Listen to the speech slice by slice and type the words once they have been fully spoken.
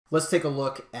Let's take a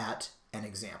look at an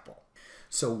example.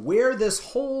 So where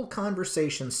this whole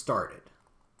conversation started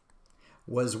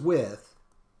was with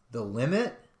the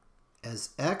limit as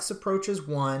x approaches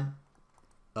 1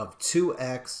 of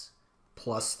 2x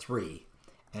plus 3.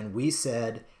 And we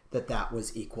said that that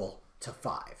was equal to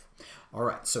 5. All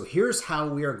right, so here's how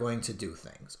we are going to do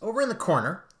things. Over in the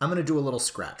corner, I'm going to do a little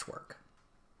scratch work.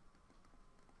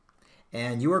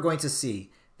 And you are going to see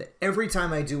that every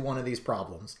time I do one of these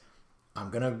problems, I'm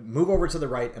going to move over to the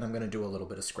right and I'm going to do a little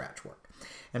bit of scratch work.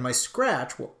 And my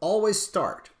scratch will always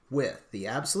start with the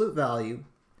absolute value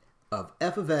of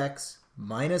f of x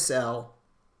minus L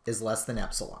is less than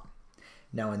epsilon.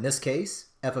 Now in this case,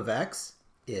 f of x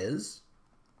is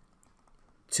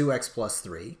 2x plus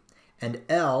 3, and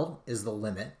L is the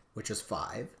limit, which is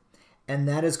 5, and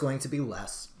that is going to be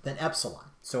less than epsilon.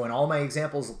 So in all my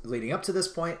examples leading up to this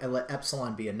point, I let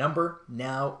epsilon be a number.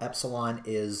 Now epsilon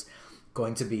is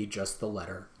going to be just the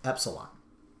letter epsilon.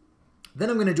 Then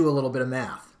I'm going to do a little bit of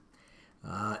math.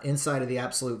 Inside of the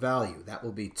absolute value, that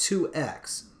will be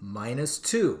 2x minus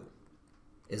 2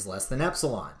 is less than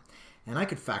epsilon. And I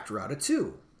could factor out a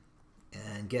 2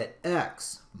 and get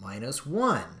x minus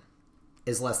 1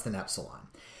 is less than epsilon.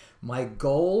 My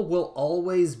goal will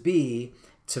always be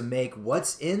to make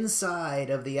what's inside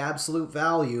of the absolute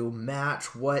value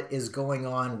match what is going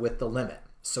on with the limit.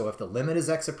 So if the limit is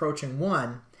x approaching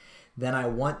 1, then I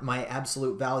want my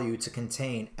absolute value to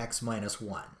contain x minus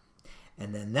 1.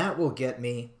 And then that will get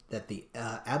me that the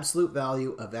absolute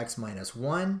value of x minus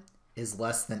 1 is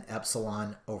less than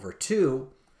epsilon over 2,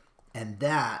 and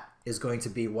that is going to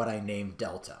be what I named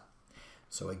delta.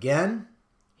 So again,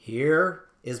 here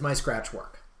is my scratch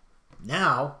work.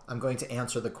 Now I'm going to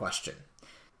answer the question.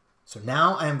 So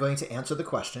now I am going to answer the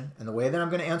question, and the way that I'm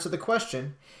going to answer the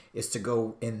question is to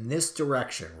go in this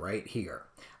direction right here.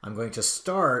 I'm going to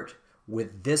start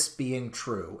with this being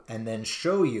true and then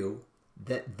show you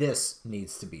that this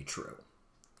needs to be true.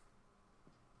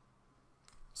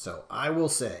 So I will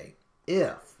say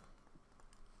if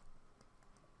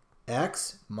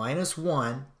x minus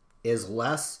 1 is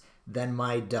less than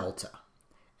my delta,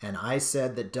 and I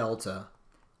said that delta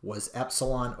was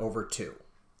epsilon over 2,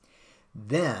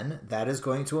 then that is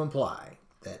going to imply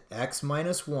that x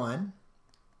minus 1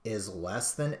 is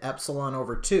less than epsilon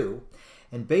over 2.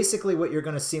 And basically what you're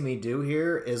going to see me do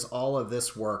here is all of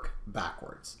this work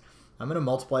backwards. I'm going to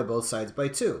multiply both sides by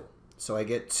 2. So I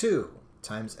get 2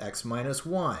 times x minus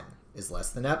 1 is less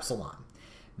than epsilon.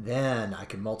 Then I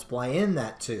can multiply in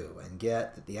that 2 and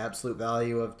get that the absolute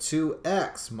value of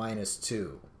 2x minus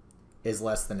 2 is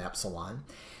less than epsilon.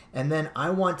 And then I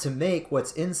want to make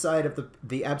what's inside of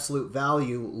the absolute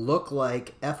value look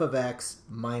like f of x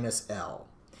minus L.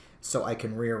 So I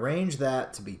can rearrange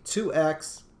that to be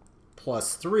 2x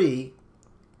plus 3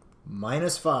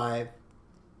 minus 5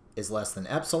 is less than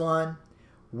epsilon,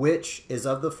 which is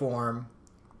of the form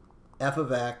f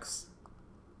of x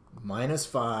minus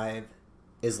 5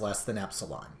 is less than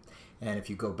epsilon. And if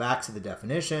you go back to the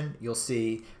definition, you'll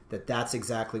see that that's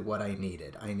exactly what I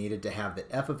needed. I needed to have that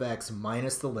f of x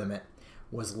minus the limit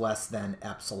was less than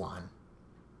epsilon.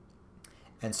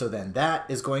 And so then that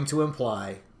is going to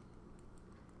imply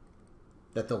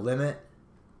that the limit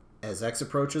as x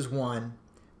approaches 1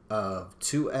 of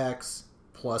 2x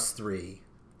plus 3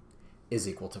 is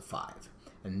equal to 5.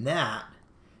 And that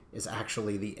is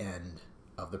actually the end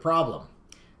of the problem.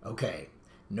 Okay,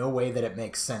 no way that it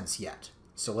makes sense yet.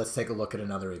 So let's take a look at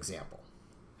another example.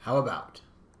 How about,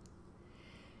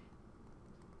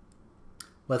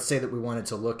 let's say that we wanted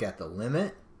to look at the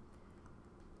limit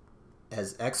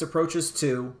as x approaches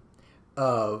 2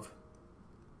 of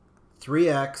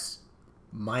 3x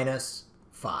minus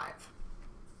 5.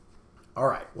 All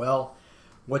right, well,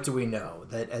 what do we know?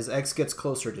 That as x gets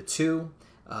closer to 2,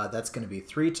 that's going to be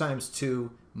 3 times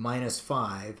 2 minus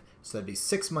 5. So that'd be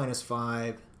 6 minus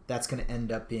 5. That's going to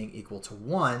end up being equal to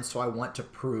 1. So I want to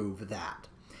prove that.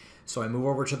 So I move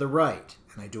over to the right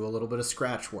and I do a little bit of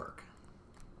scratch work.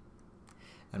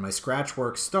 And my scratch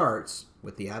work starts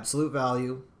with the absolute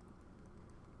value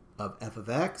of f of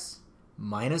x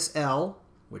minus L,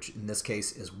 which in this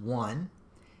case is 1.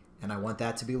 And I want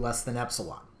that to be less than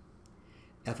epsilon.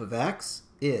 F of x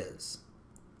is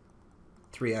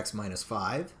 3x minus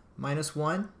 5 minus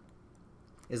 1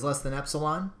 is less than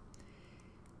epsilon.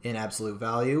 In absolute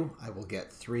value, I will get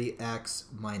 3x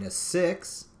minus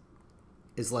 6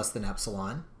 is less than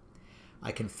epsilon.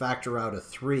 I can factor out a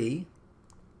 3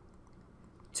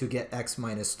 to get x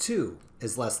minus 2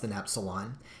 is less than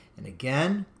epsilon. And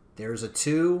again, there's a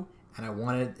 2, and I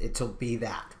wanted it to be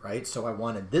that, right? So I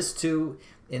wanted this 2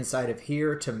 inside of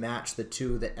here to match the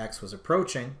 2 that x was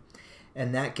approaching,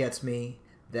 and that gets me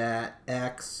that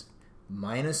x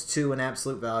minus 2 in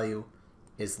absolute value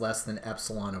is less than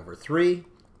epsilon over 3,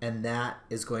 and that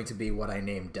is going to be what I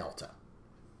named delta.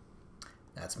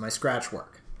 That's my scratch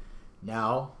work.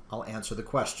 Now I'll answer the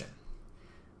question.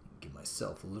 Give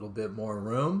myself a little bit more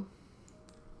room.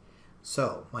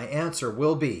 So my answer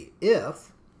will be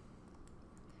if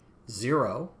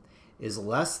 0 is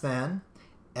less than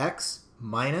x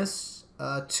minus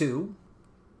 2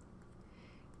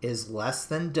 is less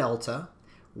than delta,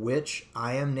 which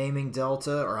I am naming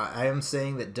delta, or I am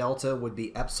saying that delta would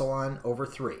be epsilon over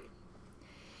 3.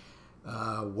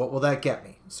 What will that get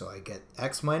me? So I get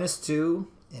x minus 2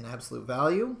 in absolute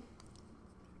value.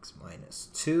 X minus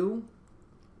 2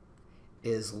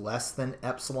 is less than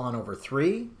epsilon over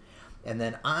 3. And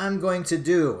then I'm going to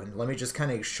do, and let me just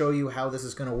kind of show you how this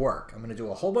is going to work. I'm going to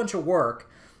do a whole bunch of work,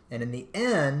 and in the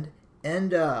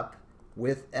end up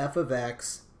with f of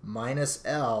x minus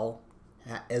L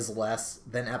is less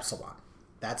than epsilon.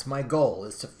 That's my goal,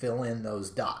 is to fill in those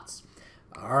dots.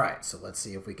 All right, so let's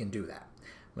see if we can do that.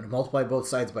 I'm going to multiply both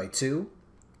sides by 2,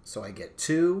 so I get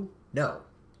 2. No,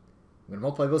 I'm going to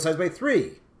multiply both sides by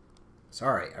 3.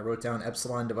 Sorry, I wrote down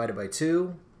epsilon divided by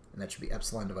 2, and that should be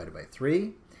epsilon divided by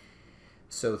 3.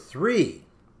 So 3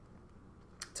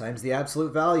 times the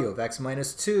absolute value of x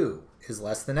minus 2 is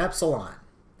less than epsilon.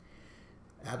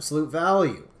 Absolute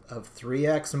value of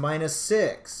 3x minus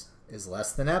 6 is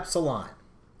less than epsilon.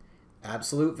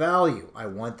 Absolute value, I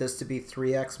want this to be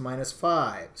 3x minus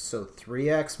 5. So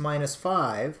 3x minus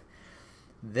 5,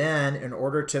 then in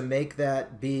order to make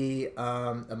that be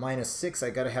a minus 6,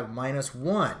 I got to have minus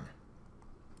 1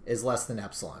 is less than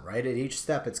epsilon, right? At each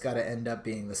step, it's got to end up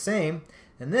being the same.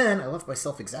 And then I left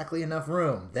myself exactly enough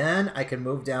room. Then I can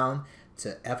move down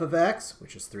to f of x,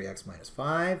 which is 3x minus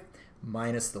 5,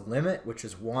 minus the limit, which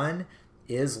is 1,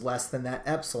 is less than that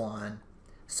epsilon.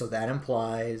 So that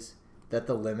implies that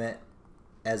the limit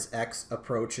as x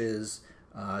approaches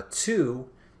 2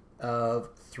 of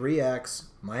 3x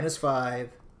minus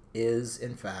 5 is,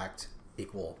 in fact,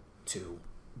 equal to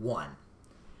 1.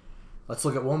 Let's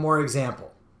look at one more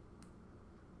example.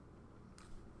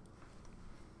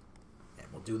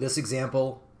 We'll do this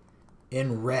example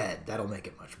in red. That'll make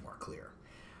it much more clear.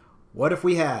 What if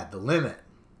we had the limit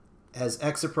as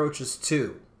x approaches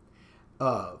 2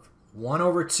 of 1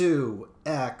 over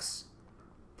 2x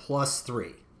plus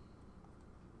 3?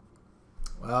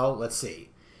 Well, let's see.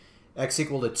 X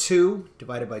equal to 2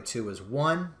 divided by 2 is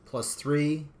 1 plus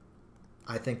 3.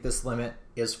 I think this limit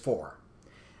is 4.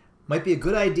 Might be a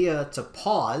good idea to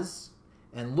pause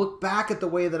and look back at the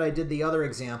way that I did the other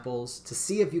examples to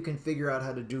see if you can figure out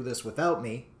how to do this without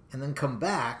me, and then come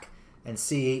back and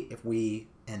see if we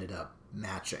ended up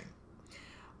matching.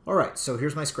 All right, so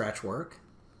here's my scratch work.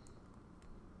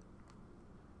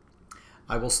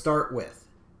 I will start with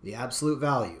the absolute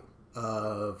value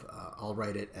of, I'll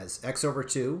write it as x over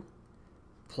 2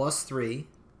 plus 3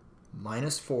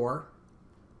 minus 4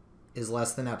 is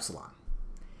less than epsilon.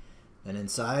 And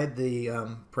inside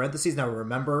the parentheses, now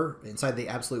remember, inside the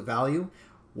absolute value,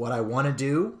 what I want to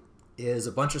do is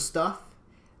a bunch of stuff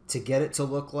to get it to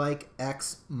look like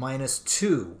x minus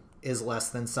 2 is less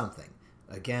than something.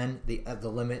 Again, the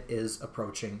limit is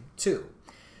approaching 2.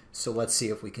 So let's see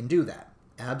if we can do that.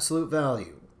 Absolute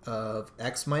value of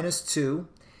x minus 2,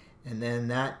 and then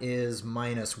that is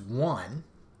minus 1,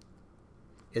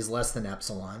 is less than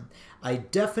epsilon. I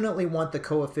definitely want the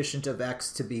coefficient of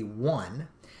x to be 1.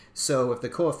 So if the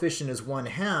coefficient is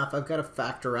 1/2, I've got to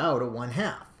factor out a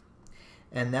 1/2.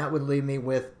 And that would leave me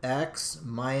with x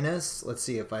minus, let's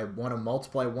see, if I want to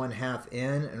multiply 1/2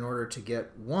 in order to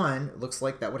get 1, it looks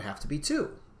like that would have to be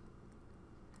 2.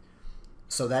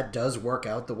 So that does work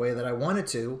out the way that I want it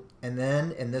to. And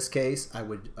then in this case, I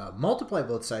would multiply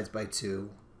both sides by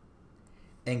 2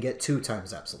 and get 2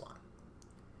 times epsilon.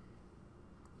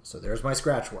 So there's my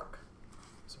scratch work.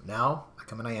 So now I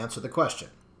come and I answer the question.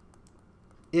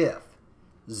 If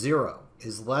 0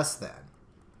 is less than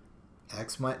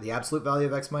the absolute value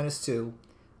of x minus 2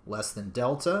 less than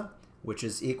delta, which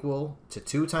is equal to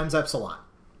 2 times epsilon,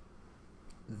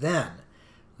 then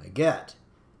I get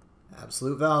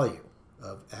absolute value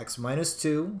of x minus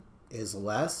 2 is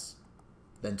less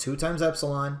than 2 times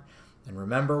epsilon. And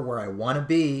remember, where I want to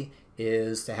be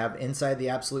is to have inside the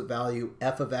absolute value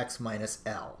f of x minus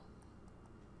L.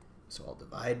 So I'll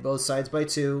divide both sides by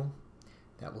 2.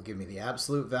 That will give me the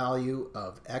absolute value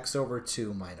of x over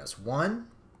 2 minus 1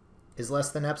 is less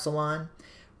than epsilon,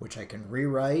 which I can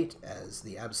rewrite as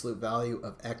the absolute value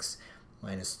of x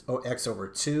over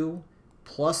 2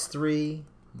 plus 3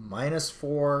 minus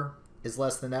 4 is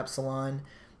less than epsilon,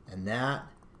 and that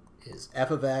is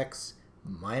f of x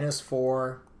minus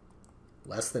 4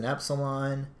 less than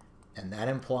epsilon, and that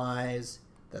implies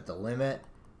that the limit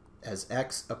as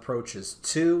x approaches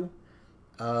 2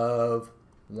 of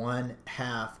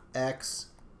 1/2 x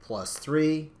plus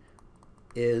 3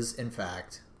 is in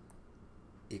fact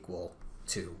equal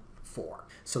to 4.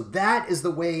 So that is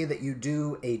the way that you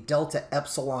do a delta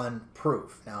epsilon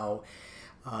proof. Now,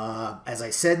 as I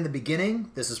said in the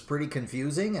beginning, this is pretty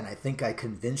confusing, and I think I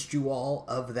convinced you all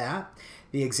of that.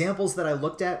 The examples that I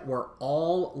looked at were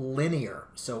all linear.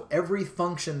 So every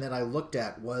function that I looked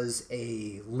at was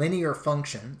a linear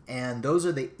function, and those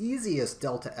are the easiest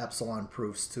delta epsilon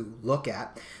proofs to look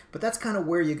at. But that's kind of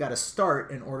where you got to start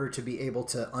in order to be able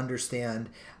to understand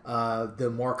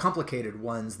the more complicated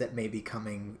ones that may be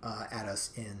coming at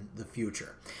us in the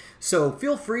future. So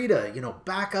feel free to,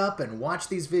 back up and watch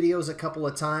these videos a couple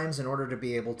of times in order to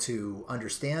be able to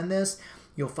understand this.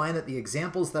 You'll find that the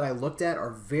examples that I looked at are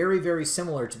very, very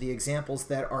similar to the examples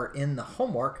that are in the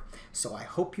homework. So I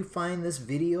hope you find this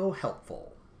video helpful.